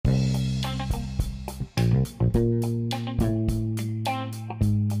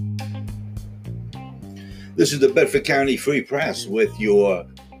This is the Bedford County Free Press with your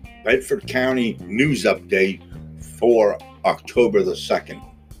Bedford County news update for October the 2nd.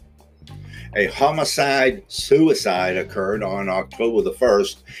 A homicide-suicide occurred on October the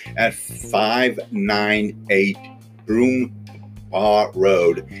 1st at 598 Broom Bar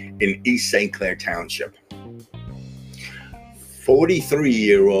Road in East St. Clair Township.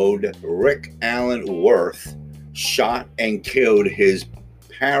 43-year-old Rick Allen Worth shot and killed his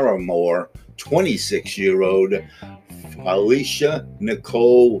paramour, 26-year-old Felicia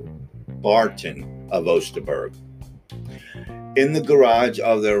Nicole Barton of Osterberg, in the garage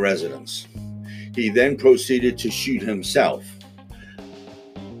of their residence. He then proceeded to shoot himself.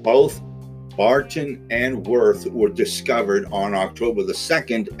 Both Barton and Worth were discovered on October the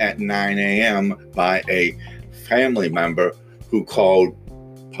 2nd at 9 a.m. by a family member who called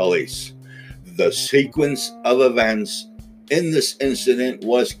police. The sequence of events in this incident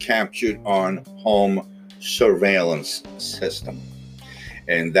was captured on home surveillance system.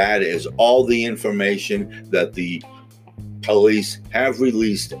 And that is all the information that the police have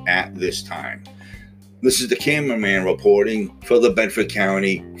released at this time. This is the cameraman reporting for the Bedford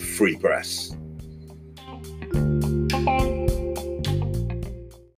County Free Press.